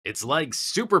It's like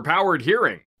superpowered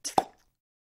hearing.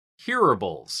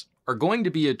 Hearables are going to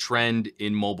be a trend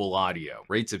in mobile audio.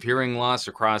 Rates of hearing loss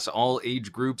across all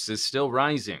age groups is still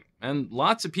rising, and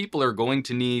lots of people are going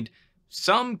to need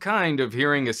some kind of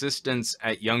hearing assistance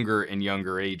at younger and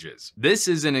younger ages. This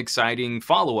is an exciting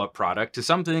follow-up product to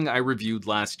something I reviewed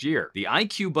last year. The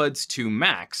IQBuds2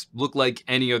 Max look like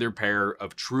any other pair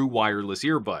of true wireless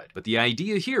earbud, but the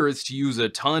idea here is to use a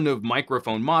ton of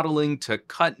microphone modeling to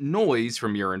cut noise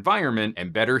from your environment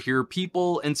and better hear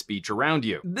people and speech around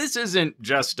you. This isn't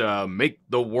just a make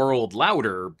the world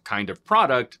louder kind of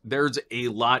product. There's a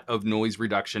lot of noise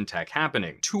reduction tech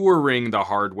happening. Touring the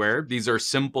hardware, these are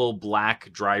simple black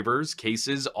drivers,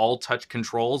 cases, all touch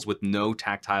controls with no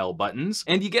tactile buttons,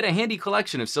 and you get a handy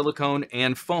collection of silicone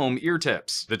and foam ear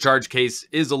tips. The charge case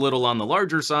is a little on the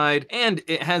larger side, and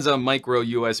it has a micro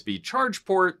USB charge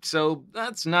port, so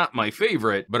that's not my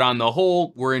favorite, but on the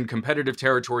whole, we're in competitive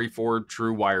territory for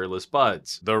true wireless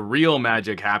buds. The real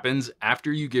magic happens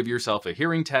after you give yourself a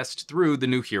hearing test through the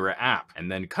Nuheara app,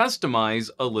 and then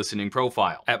customize a listening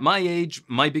profile. At my age,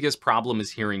 my biggest problem is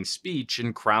hearing speech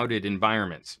in crowded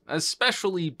environments,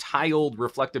 especially tiled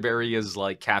reflective areas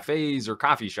like cafes or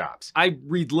coffee shops. I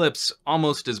read lips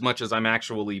almost as much as I'm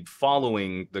actually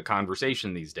following the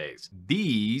conversation these days.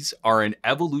 These are an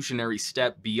evolutionary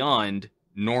step beyond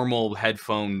normal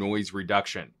headphone noise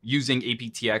reduction. Using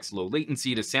aptX low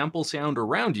latency to sample sound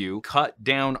around you, cut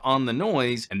down on the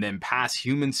noise, and then pass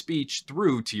human speech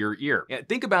through to your ear. Yeah,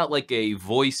 think about like a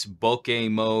voice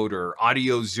bokeh mode or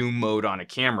audio zoom mode on a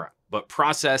camera, but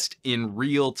processed in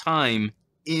real time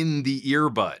in the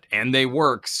earbud, and they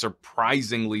work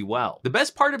surprisingly well. The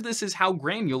best part of this is how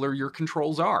granular your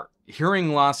controls are.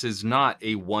 Hearing loss is not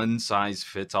a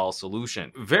one-size-fits-all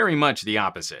solution. Very much the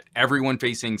opposite. Everyone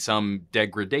facing some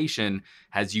degradation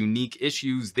has unique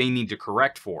issues they need to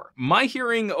correct for. My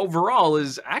hearing overall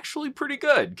is actually pretty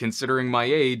good, considering my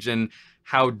age and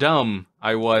how dumb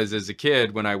I was as a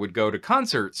kid when I would go to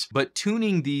concerts, but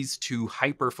tuning these to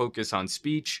hyper-focus on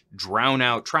speech, drown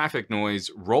out traffic noise,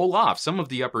 roll off some of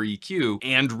the upper EQ,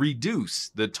 and reduce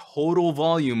the total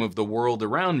volume of the world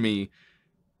around me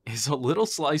is a little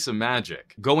slice of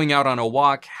magic. Going out on a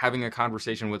walk, having a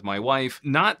conversation with my wife,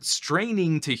 not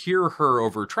straining to hear her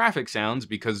over traffic sounds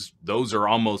because those are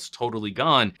almost totally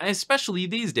gone, especially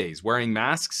these days, wearing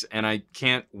masks and I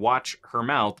can't watch her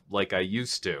mouth like I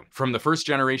used to. From the first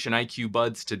generation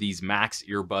IQBuds to these Max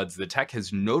earbuds, the tech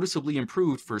has noticeably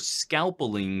improved for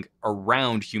scalpeling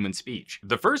around human speech.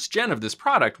 The first gen of this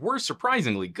product were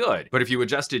surprisingly good, but if you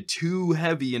adjusted too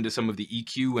heavy into some of the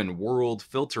EQ and world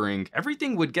filtering,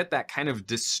 everything would get that kind of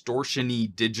distortion-y,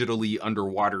 digitally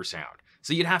underwater sound.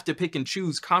 So you'd have to pick and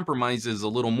choose compromises a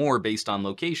little more based on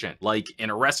location, like in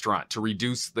a restaurant to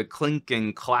reduce the clink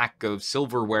and clack of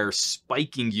silverware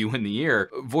spiking you in the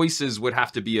ear. Voices would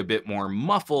have to be a bit more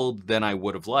muffled than I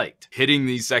would have liked. Hitting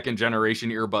these second generation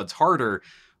earbuds harder,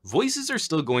 voices are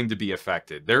still going to be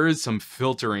affected. There is some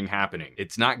filtering happening.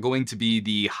 It's not going to be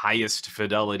the highest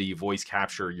fidelity voice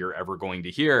capture you're ever going to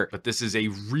hear, but this is a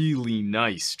really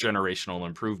nice generational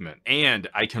improvement. And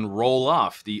I can roll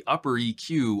off the upper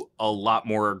EQ a lot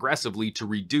more aggressively to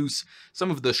reduce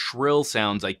some of the shrill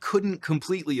sounds I couldn't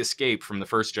completely escape from the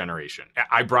first generation.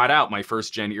 I brought out my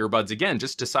first gen earbuds again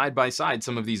just to side by side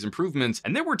some of these improvements,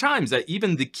 and there were times that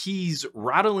even the keys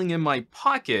rattling in my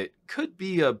pocket could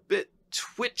be a bit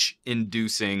twitch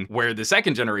inducing, where the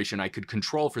second generation I could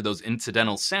control for those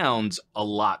incidental sounds a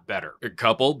lot better,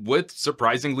 coupled with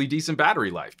surprisingly decent battery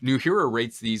life. Nuheara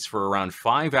rates these for around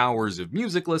 5 hours of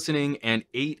music listening and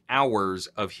 8 hours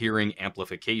of hearing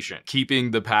amplification,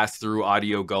 keeping the pass-through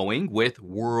audio going with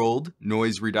world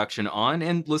noise reduction on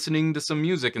and listening to some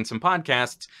music and some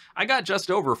podcasts. I got just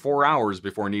over 4 hours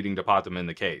before needing to pop them in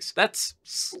the case. That's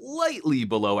slightly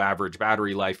below average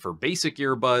battery life for basic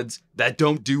earbuds that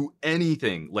don't do anything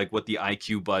like what the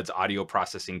IQBuds audio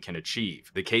processing can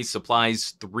achieve. The case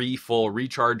supplies 3 full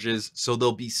recharges, so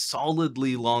they'll be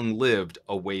solidly long-lived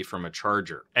away from a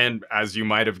charger. And as you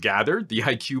might have gathered, the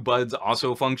IQBuds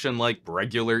also function like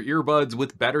regular earbuds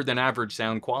with better than average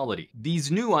sound quality.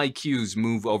 These new IQs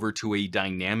move over to a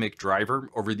dynamic driver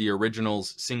over the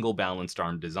original's single balanced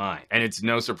arm design. And it's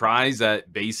no surprise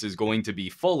that bass is going to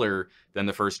be fuller than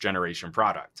the first generation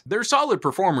product. They're solid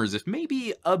performers, if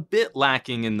maybe a bit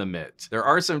lacking in the mids. There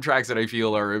are some tracks that I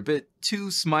feel are a bit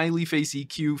too smiley face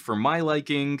EQ for my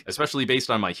liking, especially based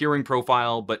on my hearing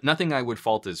profile, but nothing I would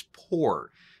fault as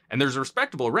poor. And there's a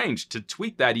respectable range to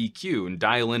tweak that EQ and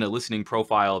dial in a listening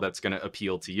profile that's going to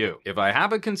appeal to you. If I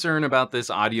have a concern about this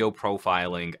audio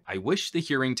profiling, I wish the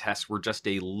hearing tests were just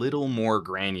a little more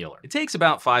granular. It takes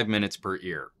about 5 minutes per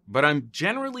ear, but I'm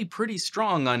generally pretty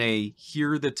strong on a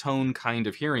hear the tone kind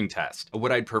of hearing test.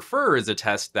 What I'd prefer is a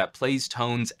test that plays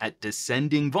tones at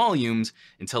descending volumes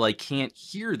until I can't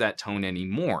hear that tone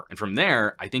anymore. And from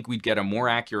there, I think we'd get a more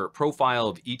accurate profile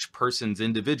of each person's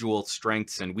individual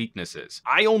strengths and weaknesses.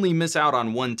 I only miss out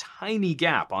on one tiny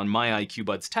gap on my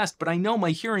IQBuds test, but I know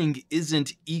my hearing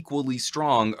isn't equally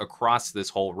strong across this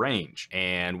whole range.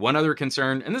 And one other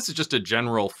concern, and this is just a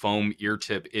general foam ear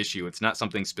tip issue, it's not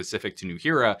something specific to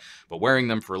Nuheara, but wearing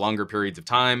them for longer periods of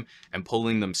time and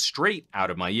pulling them straight out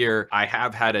of my ear, I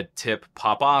have had a tip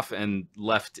pop off and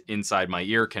left inside my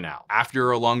ear canal.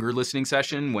 After a longer listening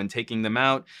session, when taking them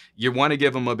out, you want to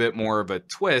give them a bit more of a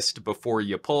twist before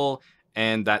you pull,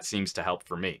 and that seems to help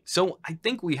for me. So I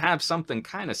think we have something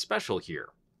kind of special here.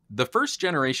 The first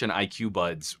generation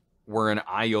IQBuds were an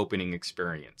eye-opening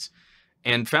experience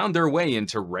and found their way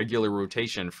into regular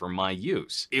rotation for my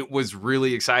use. It was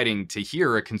really exciting to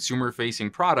hear a consumer-facing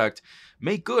product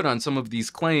make good on some of these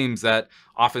claims that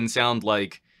often sound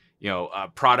like, a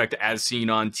product as seen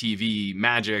on TV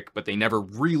magic, but they never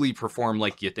really perform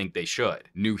like you think they should.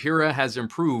 Nuheara has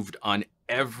improved on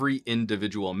every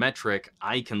individual metric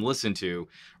I can listen to,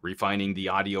 refining the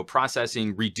audio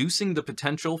processing, reducing the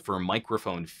potential for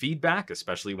microphone feedback,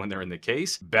 especially when they're in the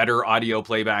case, better audio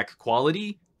playback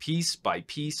quality, piece by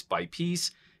piece by piece.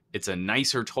 It's a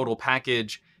nicer total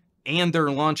package, and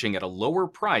they're launching at a lower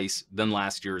price than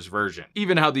last year's version.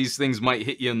 Even how these things might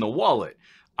hit you in the wallet,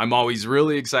 I'm always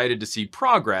really excited to see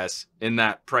progress in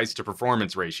that price to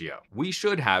performance ratio. We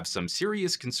should have some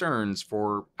serious concerns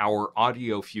for our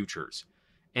audio futures.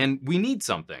 And we need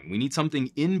something. We need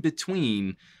something in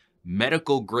between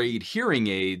medical grade hearing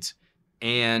aids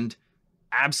and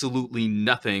absolutely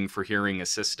nothing for hearing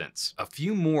assistance. A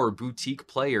few more boutique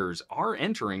players are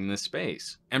entering this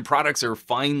space, and products are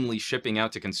finally shipping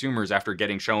out to consumers after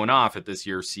getting shown off at this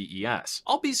year's CES.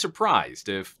 I'll be surprised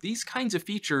if these kinds of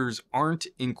features aren't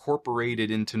incorporated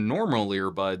into normal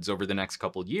earbuds over the next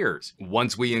couple years.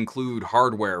 Once we include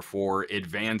hardware for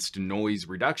advanced noise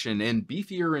reduction and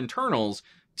beefier internals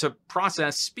to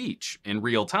process speech in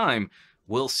real time,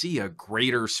 we'll see a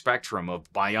greater spectrum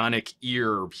of bionic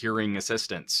ear hearing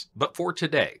assistance. But for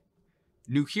today,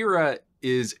 Nuheara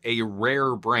is a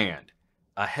rare brand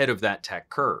ahead of that tech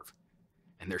curve.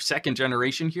 And their second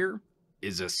generation here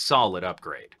is a solid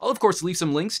upgrade. I'll of course leave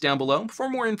some links down below for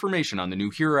more information on the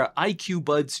Nuheara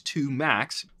IQBuds2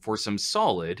 Max for some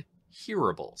solid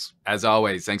hearables. As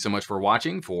always, thanks so much for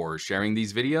watching, for sharing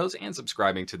these videos, and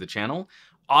subscribing to the channel.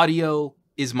 Audio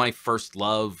is my first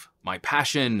love, my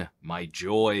passion, my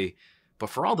joy. But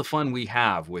for all the fun we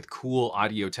have with cool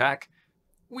audio tech,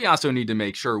 we also need to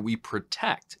make sure we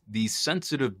protect these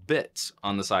sensitive bits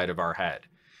on the side of our head.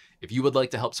 If you would like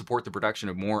to help support the production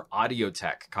of more audio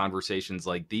tech conversations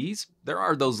like these, there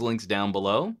are those links down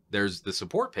below. There's the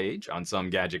support page on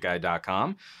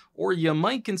SomeGadgetGuy.com, or you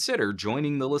might consider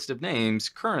joining the list of names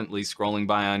currently scrolling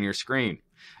by on your screen.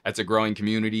 That's a growing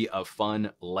community of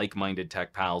fun, like-minded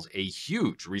tech pals, a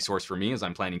huge resource for me as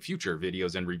I'm planning future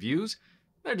videos and reviews.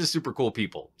 They're just super cool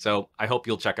people, so I hope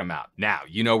you'll check them out. Now,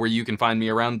 you know where you can find me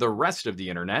around the rest of the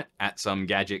internet, at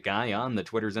SomeGadgetGuy on the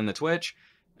Twitters and the Twitch,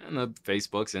 and the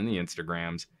Facebooks and the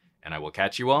Instagrams, and I will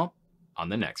catch you all on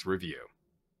the next review.